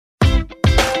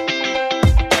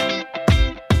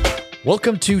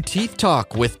Welcome to Teeth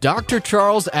Talk with Dr.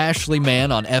 Charles Ashley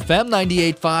Mann on FM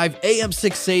 98.5, AM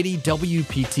 680,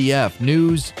 WPTF,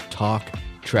 News, Talk,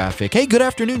 Traffic. Hey, good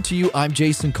afternoon to you. I'm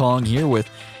Jason Kong here with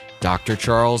Dr.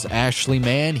 Charles Ashley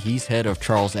Mann. He's head of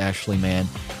Charles Ashley Mann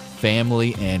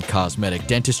Family and Cosmetic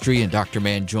Dentistry, and Dr.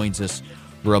 Mann joins us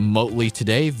remotely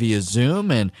today via Zoom.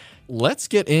 And let's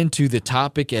get into the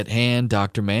topic at hand,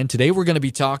 Dr. Mann. Today we're going to be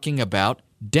talking about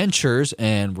dentures,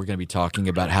 and we're going to be talking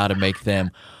about how to make them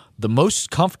the most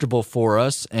comfortable for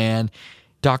us. And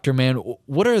Dr. Mann,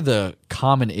 what are the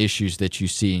common issues that you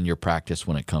see in your practice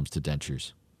when it comes to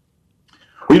dentures?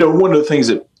 One of the things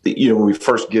that, when we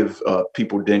first give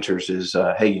people dentures is,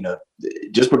 hey,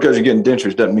 just because you're getting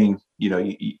dentures doesn't mean,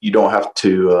 you don't have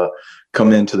to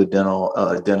come into the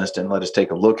dentist and let us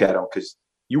take a look at them, because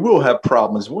you will have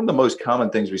problems. One of the most common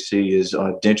things we see is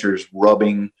dentures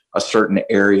rubbing a certain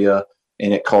area,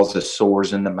 and it causes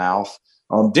sores in the mouth.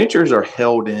 Dentures are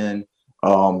held in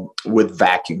with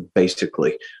vacuum,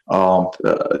 basically.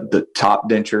 The top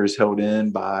denture is held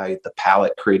in by the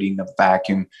palate, creating a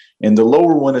vacuum, and the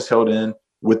lower one is held in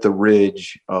with the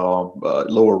ridge,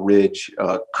 lower ridge,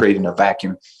 creating a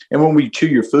vacuum. And when we chew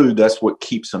your food, that's what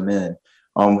keeps them in.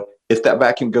 If that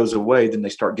vacuum goes away, then they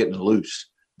start getting loose.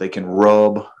 They can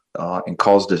rub and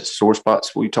cause the sore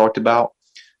spots we talked about.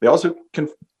 They also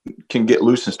can get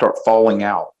loose and start falling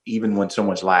out, even when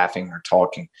someone's laughing or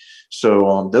talking.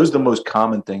 So those are the most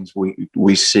common things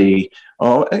we see.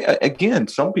 Again,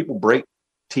 some people break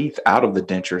teeth out of the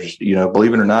dentures.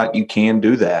 Believe it or not, you can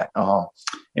do that.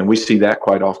 And we see that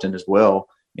quite often as well.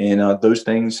 And those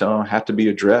things have to be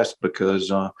addressed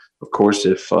because, of course,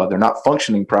 if they're not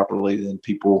functioning properly, then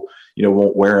people,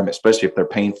 won't wear them, especially if they're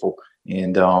painful.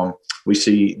 And we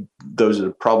see those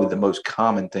are probably the most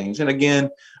common things. And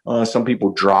again, some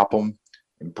people drop them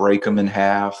and break them in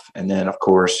half. And then, of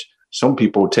course, some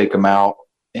people take them out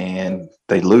and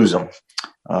they lose them.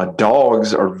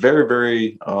 Dogs are very,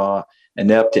 very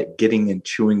inept at getting and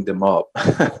chewing them up.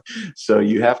 So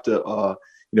you have to,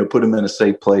 put them in a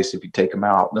safe place if you take them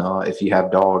out, if you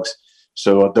have dogs.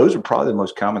 So those are probably the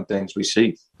most common things we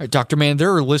see. All right, Dr. Mann,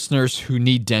 there are listeners who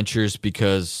need dentures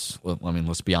because,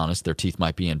 let's be honest, their teeth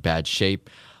might be in bad shape.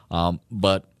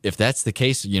 But if that's the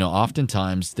case,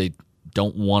 oftentimes they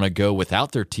don't want to go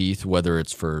without their teeth, whether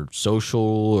it's for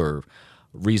social or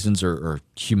reasons or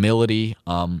humility.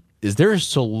 Is there a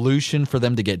solution for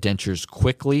them to get dentures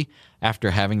quickly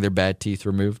after having their bad teeth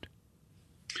removed?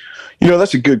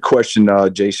 That's a good question,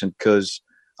 Jason, because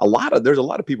there's a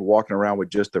lot of people walking around with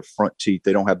just their front teeth.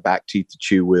 They don't have back teeth to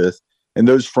chew with. And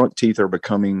those front teeth are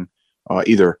becoming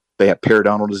either they have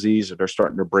periodontal disease or they're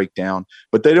starting to break down,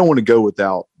 but they don't want to go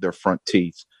without their front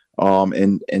teeth.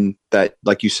 And that,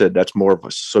 like you said, that's more of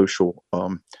a social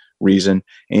reason.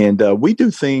 And we do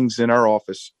things in our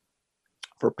office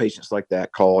for patients like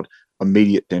that called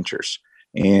immediate dentures.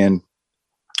 And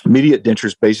immediate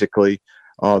dentures, basically,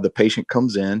 the patient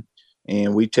comes in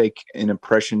and we take an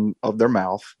impression of their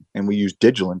mouth, and we use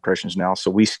digital impressions now.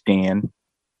 So we scan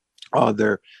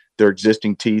their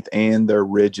existing teeth and their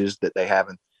ridges that they have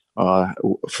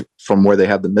from where they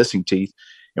have the missing teeth.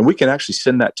 And we can actually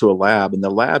send that to a lab, and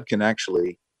the lab can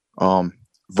actually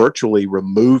virtually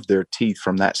remove their teeth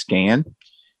from that scan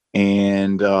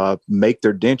and make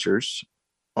their dentures.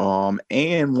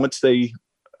 And once they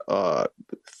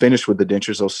finish with the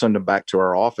dentures, they'll send them back to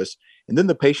our office, and then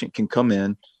the patient can come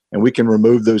in and we can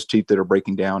remove those teeth that are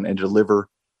breaking down and deliver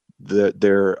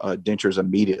their dentures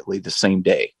immediately the same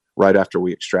day, right after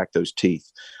we extract those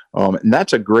teeth. And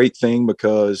that's a great thing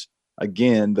because,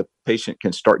 again, the patient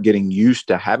can start getting used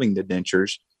to having the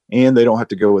dentures and they don't have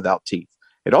to go without teeth.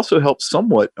 It also helps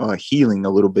somewhat healing a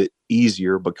little bit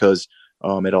easier because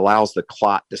it allows the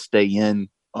clot to stay in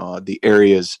the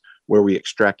areas where we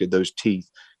extracted those teeth.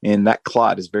 And that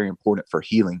clot is very important for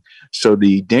healing. So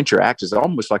the denture acts as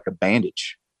almost like a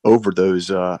bandage over those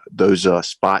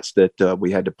spots that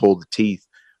we had to pull the teeth,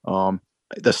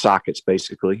 the sockets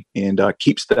basically, and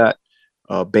keeps that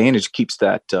bandage keeps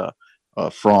that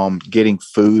from getting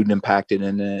food impacted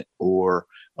in it or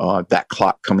that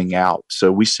clot coming out.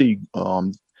 So we see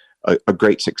a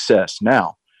great success.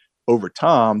 Now, over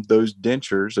time, those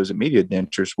immediate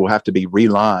dentures will have to be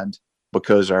relined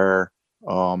because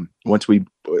once we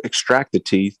extract the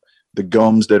teeth, the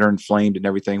gums that are inflamed and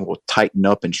everything will tighten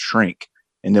up and shrink.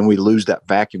 And then we lose that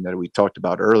vacuum that we talked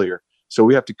about earlier. So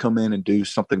we have to come in and do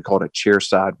something called a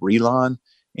chairside reline.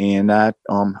 And that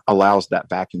allows that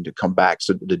vacuum to come back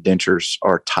so that the dentures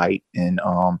are tight and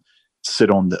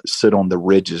sit on the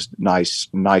ridges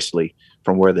nicely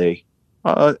from where they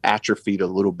atrophied a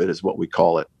little bit is what we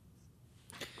call it.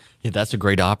 Yeah, that's a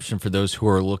great option for those who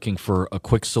are looking for a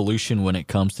quick solution when it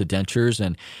comes to dentures.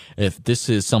 And if this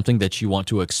is something that you want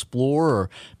to explore,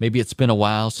 or maybe it's been a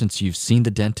while since you've seen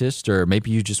the dentist, or maybe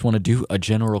you just want to do a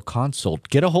general consult,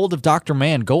 get a hold of Dr.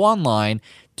 Mann. Go online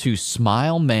to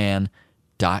smileman.com.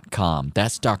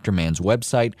 That's Dr. Mann's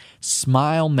website,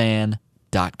 smileman.com.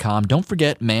 Don't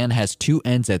forget, Mann has two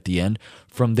N's at the end.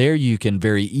 From there, you can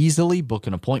very easily book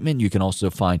an appointment. You can also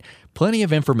find plenty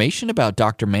of information about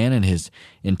Dr. Mann and his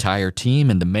entire team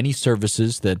and the many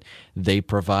services that they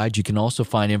provide. You can also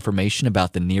find information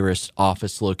about the nearest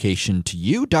office location to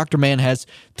you. Dr. Mann has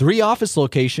 3 office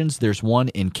locations. There's one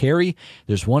in Cary,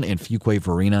 there's one in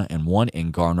Fuquay-Varina, and one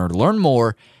in Garner. Learn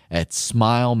more at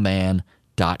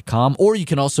smileman.com, or you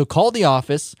can also call the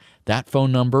office. That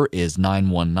phone number is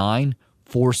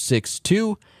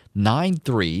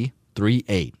 919-462-9338.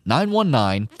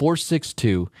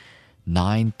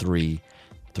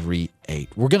 919-462-9338.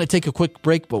 We're going to take a quick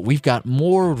break, but we've got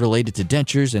more related to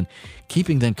dentures and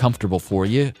keeping them comfortable for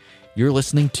you. You're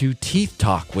listening to Teeth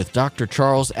Talk with Dr.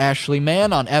 Charles Ashley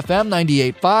Mann on FM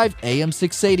 98.5, AM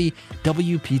 680,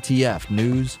 WPTF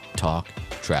News, Talk,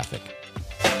 Traffic.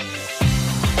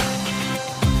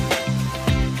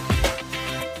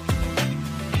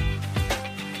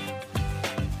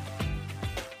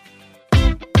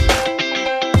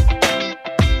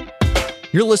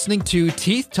 You're listening to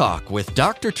Teeth Talk with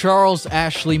Dr. Charles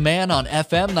Ashley Mann on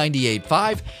FM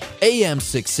 98.5, AM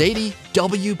 680,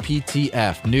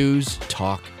 WPTF News,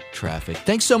 Talk, Traffic.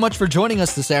 Thanks so much for joining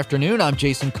us this afternoon. I'm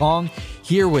Jason Kong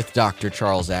here with Dr.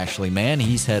 Charles Ashley Mann.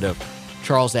 He's head of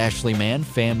Charles Ashley Mann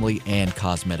Family and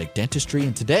Cosmetic Dentistry.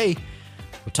 And today,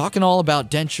 we're talking all about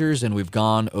dentures, and we've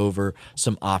gone over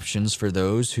some options for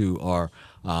those who are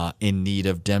in need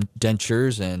of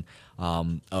dentures and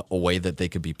a way that they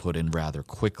could be put in rather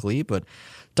quickly. But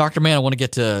Dr. Mann, I want to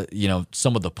get to,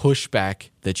 some of the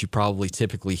pushback that you probably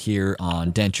typically hear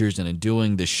on dentures. And in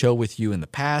doing the show with you in the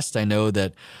past, I know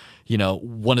that,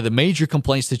 one of the major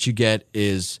complaints that you get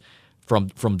is from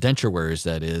denture wearers,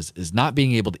 that is not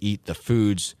being able to eat the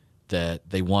foods that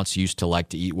they once used to like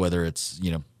to eat, whether it's,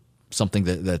 something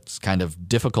that's kind of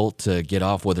difficult to get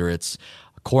off, whether it's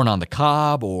corn on the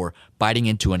cob or biting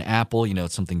into an apple.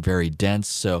 It's something very dense.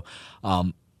 So,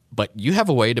 but you have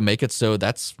a way to make it so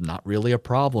that's not really a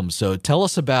problem. So tell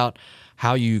us about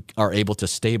how you are able to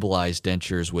stabilize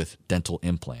dentures with dental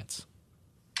implants.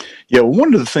 Yeah,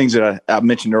 one of the things that I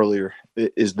mentioned earlier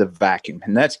is the vacuum,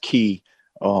 and that's key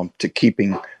to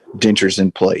keeping dentures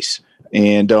in place.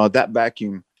 And that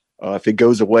vacuum, if it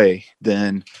goes away,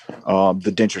 then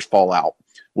the dentures fall out.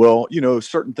 Well,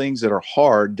 certain things that are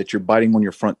hard that you're biting on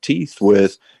your front teeth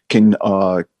with can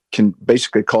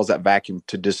basically cause that vacuum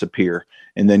to disappear,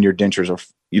 and then your dentures are,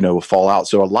 fall out.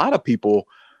 So a lot of people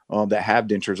that have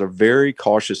dentures are very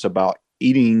cautious about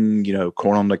eating,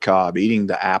 corn on the cob, eating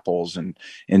the apples and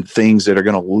things that are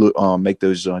going to make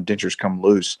those dentures come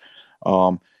loose.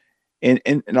 And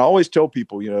I always tell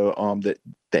people,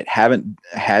 that haven't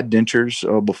had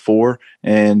dentures before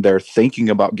and they're thinking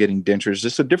about getting dentures,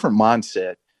 it's a different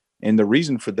mindset. And the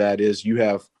reason for that is you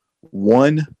have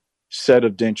one set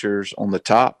of dentures on the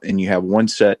top and you have one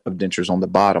set of dentures on the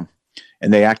bottom,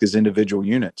 and they act as individual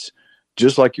units.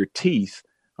 Just like your teeth,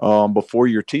 before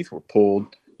your teeth were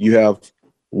pulled, you have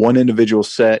one individual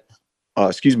set,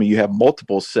 you have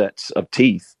multiple sets of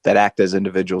teeth that act as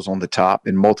individuals on the top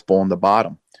and multiple on the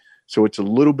bottom. So it's a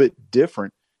little bit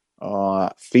different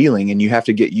feeling, and you have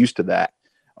to get used to that.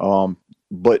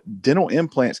 But dental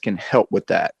implants can help with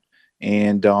that.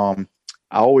 And I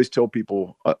always tell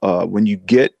people when you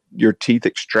get your teeth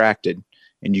extracted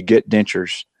and you get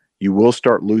dentures, you will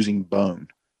start losing bone.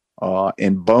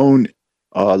 And bone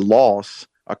loss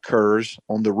occurs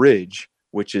on the ridge,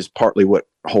 which is partly what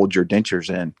holds your dentures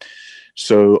in.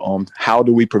 So how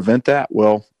do we prevent that?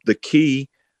 Well, the key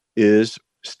is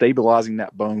stabilizing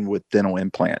that bone with dental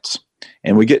implants.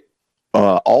 And we get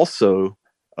also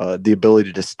the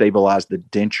ability to stabilize the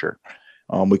denture.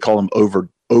 We call them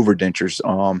overdentures.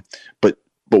 But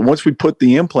once we put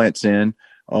the implants in,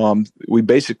 we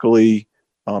basically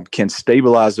can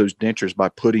stabilize those dentures by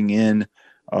putting in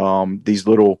these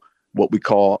little, what we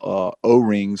call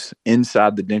O-rings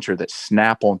inside the denture that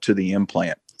snap onto the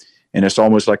implant. And it's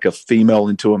almost like a female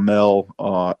into a male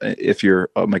if you're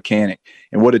a mechanic.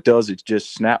 And what it does, it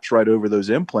just snaps right over those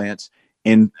implants,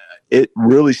 and it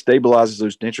really stabilizes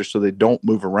those dentures so they don't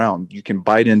move around. You can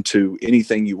bite into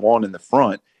anything you want in the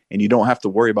front, and you don't have to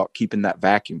worry about keeping that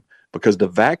vacuum, because the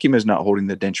vacuum is not holding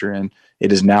the denture in.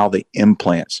 It is now the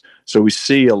implants. So we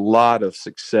see a lot of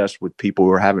success with people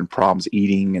who are having problems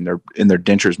eating and their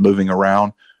dentures moving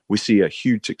around. we see a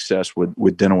huge success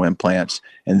with dental implants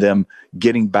and them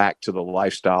getting back to the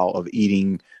lifestyle of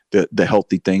eating the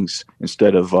healthy things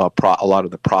instead of a lot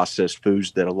of the processed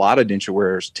foods that a lot of denture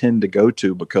wearers tend to go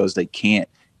to because they can't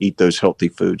eat those healthy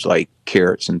foods like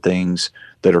carrots and things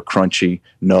that are crunchy,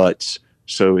 nuts.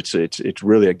 So it's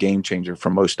really a game changer for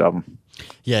most of them.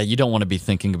 Yeah, you don't want to be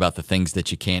thinking about the things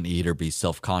that you can't eat or be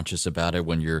self-conscious about it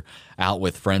when you're out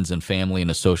with friends and family in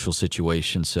a social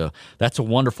situation. So that's a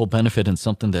wonderful benefit and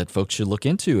something that folks should look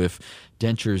into if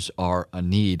dentures are a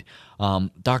need.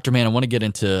 Dr. Mann, I want to get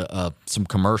into some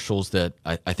commercials that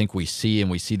I think we see,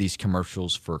 and we see these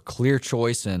commercials for Clear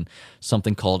Choice and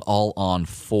something called All On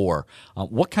 4.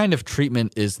 What kind of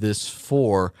treatment is this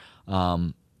for,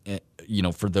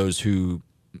 for those who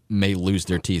may lose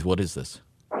their teeth? What is this?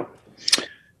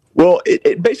 Well,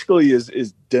 it basically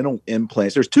is dental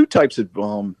implants. There's two types of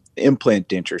implant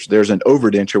dentures. There's an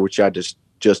overdenture, which I just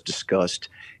discussed,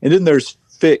 and then there's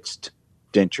fixed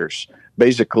dentures.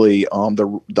 Basically,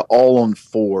 the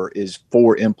all-on-4 is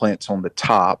 4 implants on the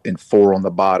top and 4 on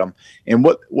the bottom. And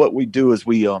what we do is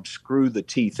we screw the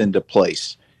teeth into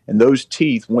place. And those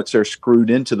teeth, once they're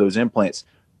screwed into those implants,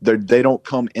 they don't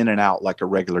come in and out like a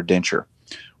regular denture.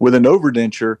 With an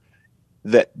overdenture,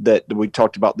 that we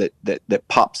talked about that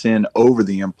pops in over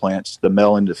the implants, the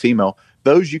male and the female,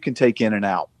 those you can take in and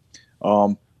out.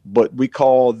 But we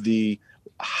call the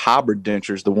hybrid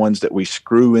dentures the ones that we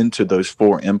screw into those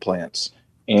 4 implants.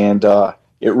 And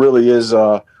it really is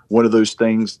one of those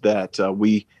things that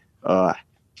we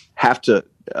have to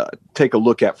take a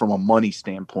look at from a money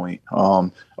standpoint.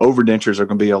 Overdentures are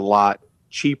going to be a lot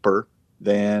cheaper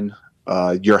than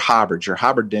your hybrids. Your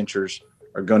hybrid dentures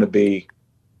are going to be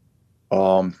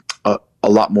a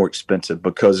lot more expensive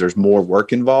because there's more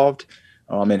work involved.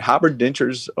 And hybrid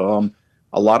dentures,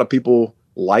 a lot of people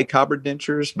like hybrid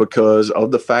dentures because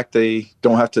of the fact they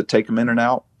don't have to take them in and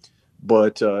out,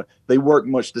 but they work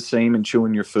much the same in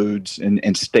chewing your foods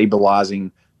and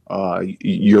stabilizing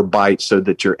your bite so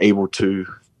that you're able to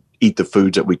eat the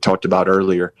foods that we talked about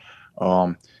earlier.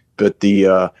 But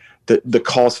the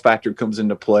cost factor comes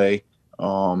into play.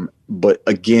 But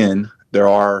again, there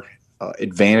are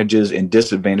advantages and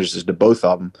disadvantages to both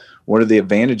of them. One of the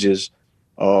advantages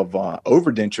of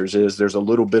overdentures is there's a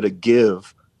little bit of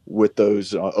give with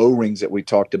those O-rings that we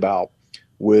talked about.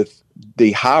 With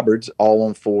the hybrids,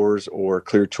 all-on-4s or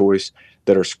Clear Choice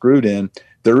that are screwed in,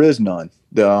 there is none.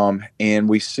 And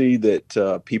we see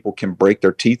that people can break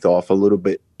their teeth off a little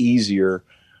bit easier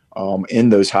in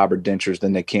those hybrid dentures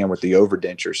than they can with the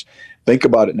overdentures. Think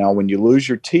about it now. When you lose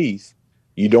your teeth,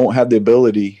 you don't have the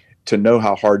ability to know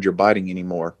how hard you're biting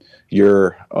anymore.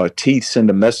 Your teeth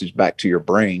send a message back to your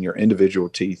brain, your individual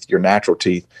teeth, your natural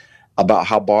teeth, about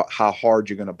how hard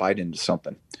you're going to bite into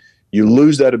something. You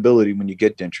lose that ability when you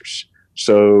get dentures.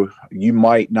 So you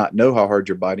might not know how hard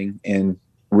you're biting, and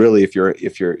really, if you're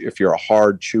a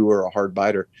hard chewer, a hard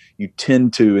biter, you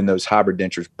tend to, in those hybrid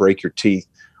dentures, break your teeth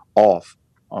off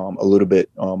a little bit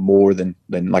more than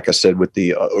like I said with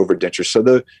the overdentures. So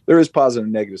there is positive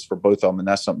and negatives for both of them, and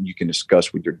that's something you can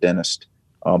discuss with your dentist.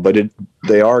 But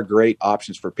they are great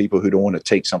options for people who don't want to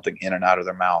take something in and out of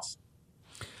their mouth.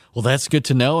 Well, that's good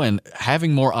to know, and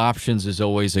having more options is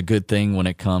always a good thing when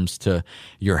it comes to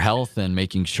your health and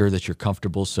making sure that you're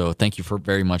comfortable. So thank you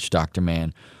very much, Dr.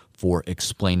 Mann, for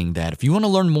explaining that. If you want to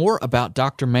learn more about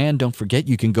Dr. Mann, don't forget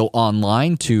you can go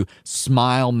online to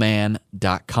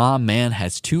smileman.com. Man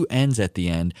has 2 N's at the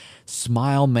end,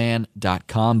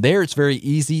 smileman.com. There it's very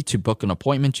easy to book an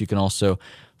appointment. You can also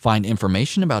find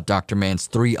information about Dr. Mann's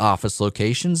 3 office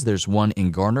locations. There's one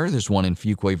in Garner, there's one in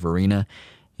Fuquay Varina,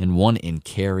 and one in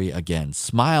Cary. Again,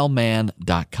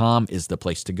 smileman.com is the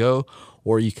place to go,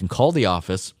 or you can call the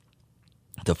office.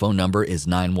 The phone number is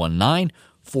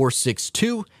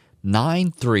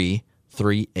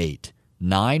 919-462-9338.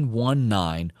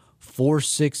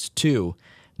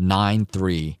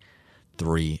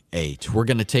 919-462-9338. We're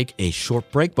going to take a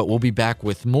short break, but we'll be back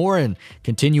with more and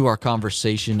continue our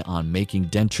conversation on making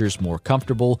dentures more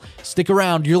comfortable. Stick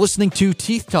around. You're listening to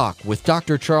Teeth Talk with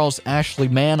Dr. Charles Ashley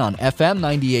Mann on FM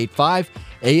 98.5,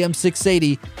 AM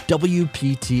 680,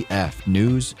 WPTF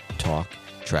News Talk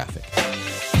Traffic.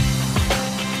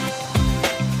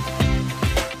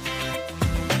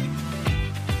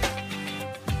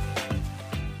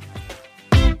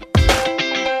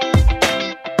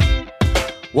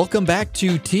 Welcome back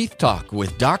to Teeth Talk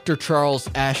with Dr. Charles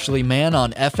Ashley Mann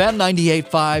on FM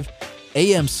 98.5,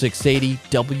 AM 680,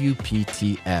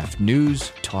 WPTF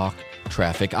News Talk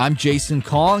Traffic. I'm Jason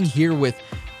Kong here with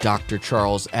Dr.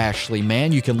 Charles Ashley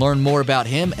Mann. You can learn more about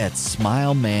him at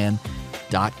smileman.com.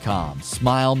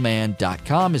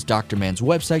 Smileman.com is Dr. Mann's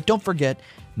website. Don't forget,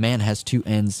 Man has two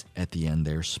N's at the end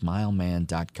there,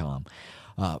 smileman.com.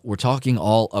 We're talking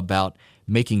all about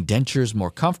making dentures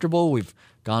more comfortable. We've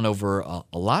gone over a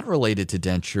lot related to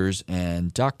dentures.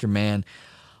 And Dr. Mann,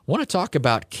 I want to talk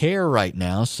about care right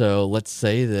now. So let's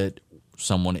say that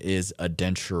someone is a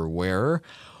denture wearer.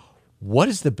 What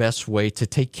is the best way to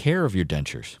take care of your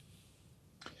dentures?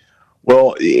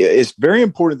 Well, it's very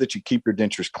important that you keep your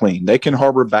dentures clean. They can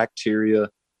harbor bacteria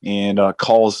and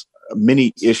cause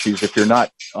many issues if you're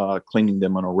not cleaning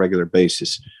them on a regular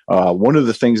basis. One of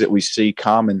the things that we see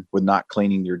common with not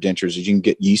cleaning your dentures is you can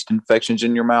get yeast infections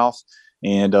in your mouth.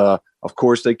 And of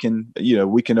course, we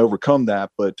can overcome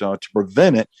that. But to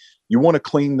prevent it, you want to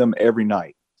clean them every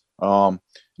night.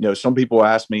 Some people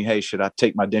ask me, hey, should I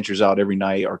take my dentures out every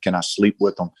night or can I sleep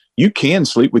with them? You can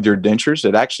sleep with your dentures.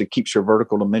 It actually keeps your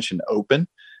vertical dimension open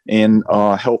and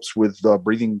helps with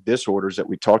breathing disorders that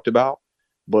we talked about.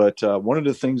 But one of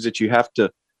the things that you have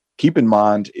to keep in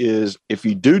mind is if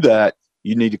you do that,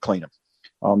 you need to clean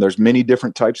them. There's many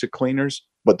different types of cleaners,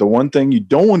 but the one thing you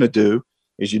don't want to do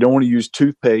is you don't want to use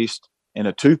toothpaste and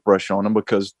a toothbrush on them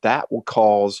because that will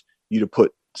cause you to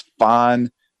put fine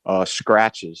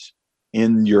scratches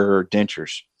in your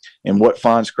dentures. And what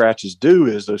fine scratches do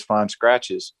is those fine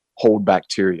scratches hold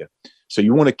bacteria. So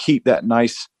you want to keep that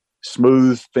nice,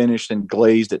 smooth finish and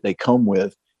glaze that they come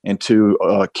with. And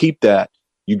to keep that,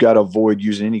 you got to avoid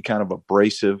using any kind of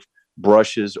abrasive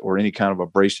brushes or any kind of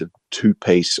abrasive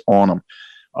toothpaste on them.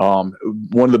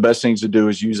 One of the best things to do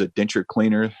is use a denture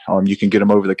cleaner. You can get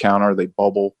them over the counter. They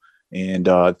bubble, and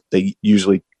they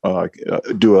usually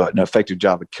do an effective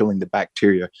job of killing the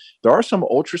bacteria. There are some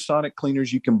ultrasonic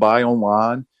cleaners you can buy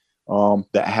online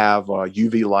that have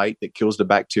UV light that kills the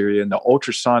bacteria, and the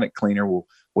ultrasonic cleaner will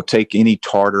take any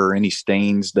tartar or any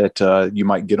stains that you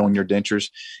might get on your dentures,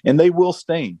 and they will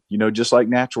stain. Just like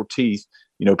natural teeth,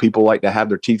 people like to have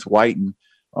their teeth whitened.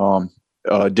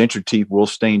 Denture teeth will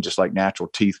stain just like natural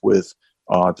teeth with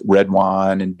red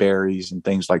wine and berries and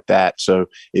things like that. So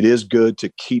it is good to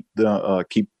keep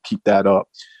keep that up.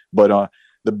 But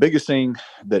the biggest thing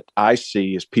that I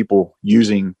see is people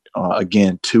using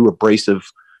again too abrasive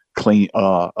clean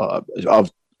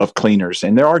of cleaners.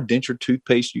 And there are denture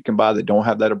toothpaste you can buy that don't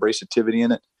have that abrasivity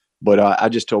in it. But I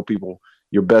just tell people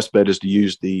your best bet is to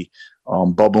use the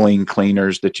bubbling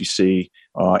cleaners that you see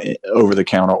over the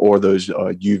counter or those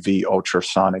UV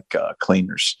ultrasonic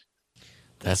cleaners.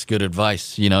 That's good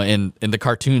advice. In the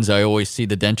cartoons, I always see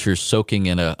the dentures soaking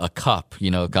in a cup,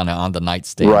 kind of on the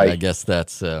nightstand. Right. I guess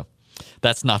that's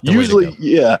not the usually, way to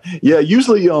go. Yeah.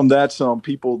 Usually, that's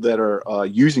people that are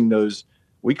using those.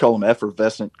 We call them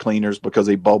effervescent cleaners because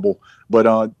they bubble.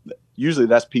 But usually,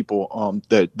 that's people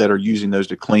that are using those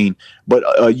to clean.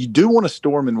 But you do want to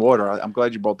store them in water. I'm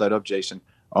glad you brought that up, Jason.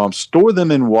 Store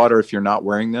them in water if you're not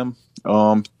wearing them.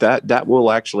 That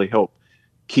will actually help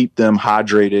keep them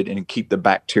hydrated and keep the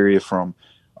bacteria from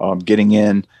getting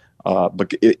in.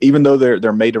 But even though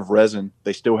they're made of resin,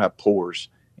 they still have pores,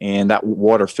 and that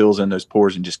water fills in those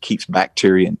pores and just keeps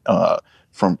bacteria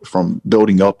from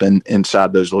building up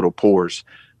inside those little pores.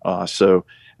 So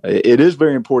it is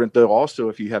very important, though. Also,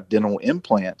 if you have dental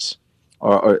implants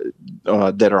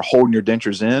that are holding your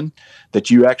dentures in, that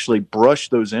you actually brush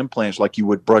those implants like you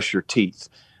would brush your teeth,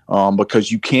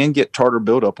 because you can get tartar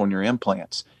buildup on your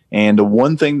implants. And the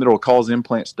one thing that will cause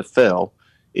implants to fail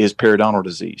is periodontal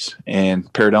disease. And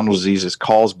periodontal disease is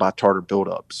caused by tartar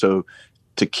buildup. So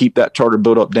to keep that tartar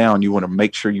buildup down, you want to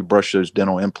make sure you brush those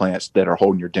dental implants that are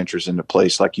holding your dentures into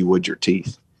place like you would your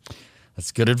teeth.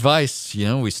 That's good advice.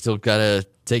 We still got to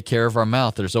take care of our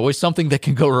mouth. There's always something that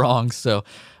can go wrong. So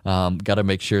got to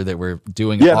make sure that we're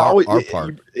doing our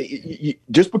part.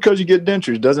 Just because you get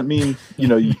dentures doesn't mean,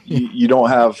 you don't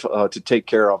have to take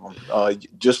care of them.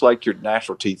 Just like your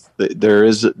natural teeth, there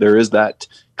is that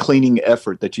cleaning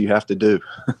effort that you have to do.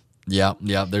 Yeah.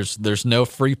 There's no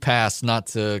free pass not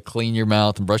to clean your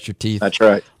mouth and brush your teeth. That's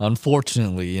right.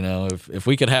 Unfortunately, if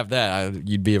we could have that,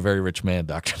 you'd be a very rich man,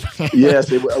 Doctor. Yes,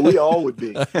 we all would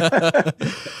be.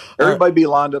 Everybody be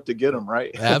lined up to get them,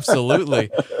 right? Absolutely.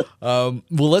 Well,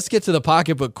 let's get to the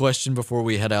pocketbook question before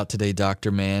we head out today,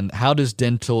 Dr. Mann. How does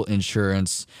dental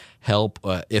insurance help,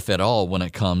 if at all, when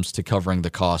it comes to covering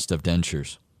the cost of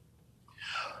dentures?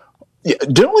 Yeah,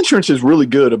 dental insurance is really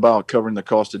good about covering the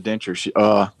cost of dentures.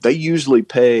 They usually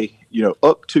pay,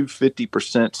 up to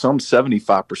 50%, some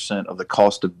 75% of the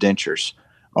cost of dentures.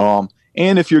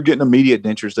 And if you're getting immediate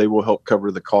dentures, they will help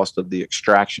cover the cost of the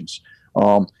extractions.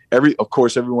 Of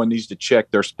course, everyone needs to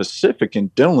check their specific in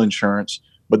dental insurance,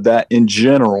 but that in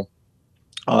general,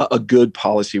 a good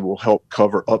policy will help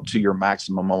cover up to your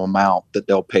maximum amount that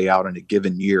they'll pay out in a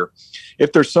given year.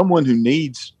 If there's someone who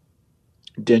needs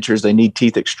dentures. They need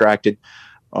teeth extractions.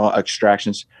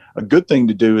 A good thing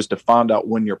to do is to find out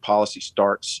when your policy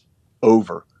starts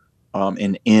over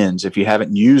and ends. If you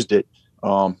haven't used it,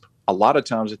 a lot of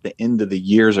times at the end of the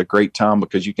year is a great time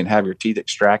because you can have your teeth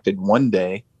extracted one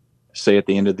day, say at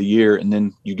the end of the year, and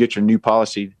then you get your new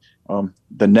policy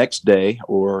the next day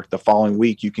or the following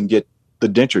week. You can get the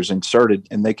dentures inserted,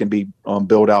 and they can be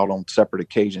billed out on separate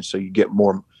occasions, so you get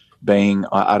more bang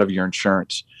out of your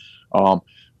insurance.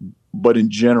 But in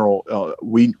general,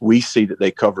 we see that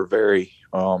they cover very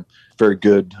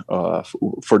good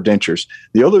for dentures.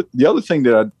 The other thing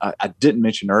that I didn't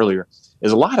mention earlier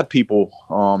is a lot of people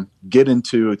get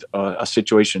into a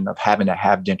situation of having to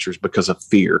have dentures because of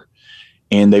fear,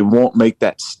 and they won't make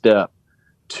that step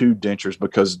to dentures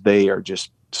because they are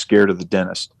just scared of the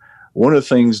dentist. One of the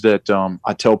things that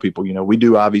I tell people, we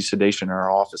do IV sedation in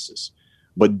our offices,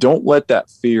 but don't let that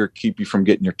fear keep you from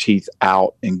getting your teeth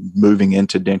out and moving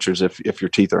into dentures if your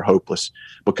teeth are hopeless,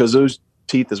 because those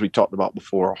teeth, as we talked about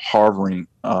before, are harboring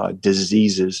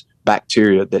diseases,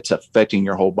 bacteria that's affecting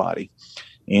your whole body.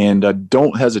 And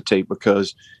don't hesitate,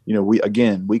 because we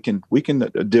can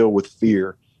deal with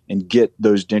fear and get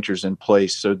those dentures in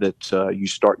place so that you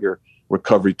start your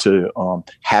recovery to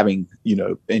having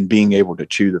and being able to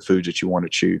chew the foods that you want to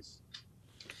chew.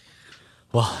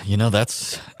 Well,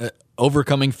 that's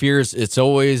overcoming fears. It's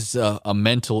always a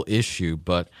mental issue,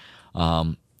 but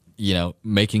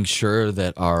making sure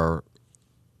that our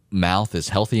mouth is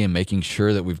healthy and making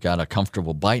sure that we've got a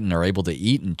comfortable bite and are able to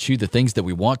eat and chew the things that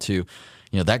we want to,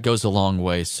 that goes a long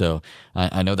way. So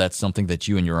I know that's something that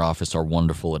you and your office are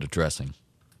wonderful at addressing.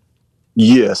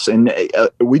 Yes, and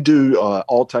we do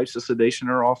all types of sedation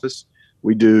in our office.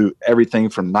 We do everything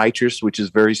from nitrous, which is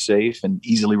very safe and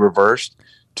easily reversed,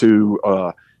 to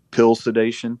pill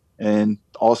sedation, and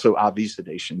also IV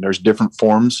sedation. There's different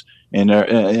forms, and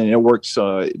it works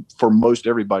for most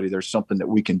everybody. There's something that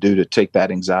we can do to take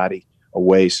that anxiety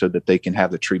away so that they can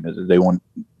have the treatment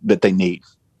that they need.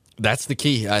 That's the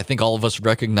key. I think all of us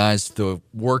recognize the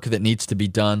work that needs to be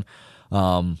done,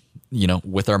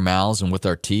 with our mouths and with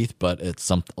our teeth, but a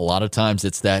lot of times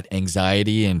it's that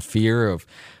anxiety and fear of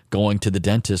going to the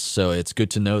dentist. So it's good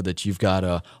to know that you've got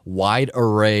a wide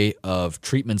array of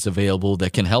treatments available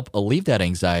that can help alleviate that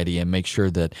anxiety and make sure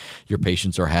that your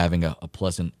patients are having a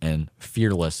pleasant and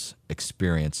fearless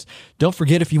experience. Don't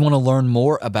forget, if you want to learn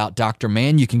more about Dr.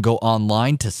 Mann, you can go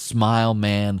online to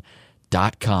SmileMann.com.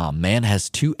 Man has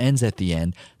two N's at the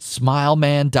end.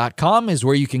 SmileMann.com is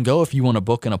where you can go if you want to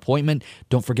book an appointment.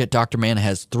 Don't forget, Dr. Mann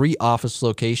has 3 office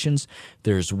locations.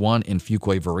 There's one in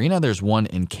Fuquay-Varina, there's one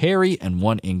in Cary, and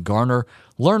one in Garner.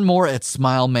 Learn more at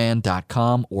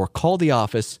SmileMann.com or call the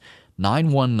office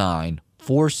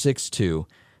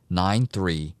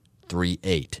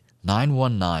 919-462-9338.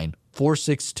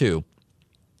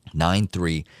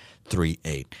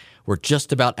 919-462-9338. We're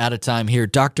just about out of time here.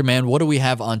 Dr. Mann, what do we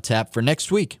have on tap for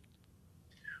next week?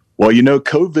 Well,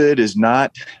 COVID is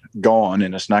not gone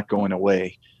and it's not going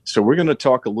away. So we're going to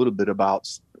talk a little bit about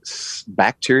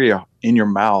bacteria in your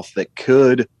mouth that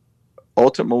could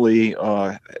ultimately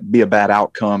be a bad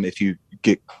outcome if you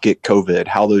get COVID,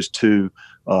 how those two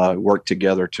work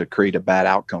together to create a bad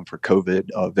outcome for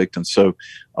COVID victims. So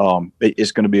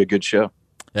it's going to be a good show.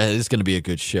 It is going to be a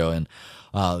good show. And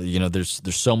there's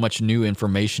so much new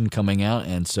information coming out,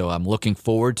 and so I'm looking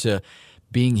forward to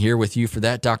being here with you for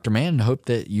that, Dr. Mann, and hope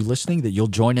that you listening, that you'll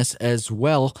join us as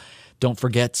well. Don't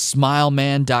forget,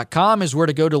 SmileMann.com is where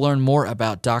to go to learn more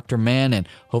about Dr. Mann, and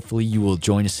hopefully you will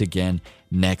join us again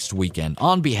next weekend.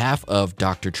 On behalf of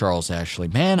Dr. Charles Ashley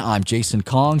Mann, I'm Jason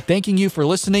Kong, thanking you for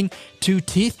listening to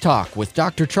Teeth Talk with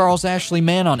Dr. Charles Ashley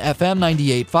Mann on FM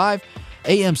 98.5,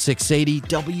 AM 680,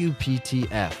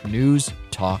 WPTF News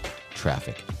Talk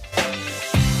Traffic.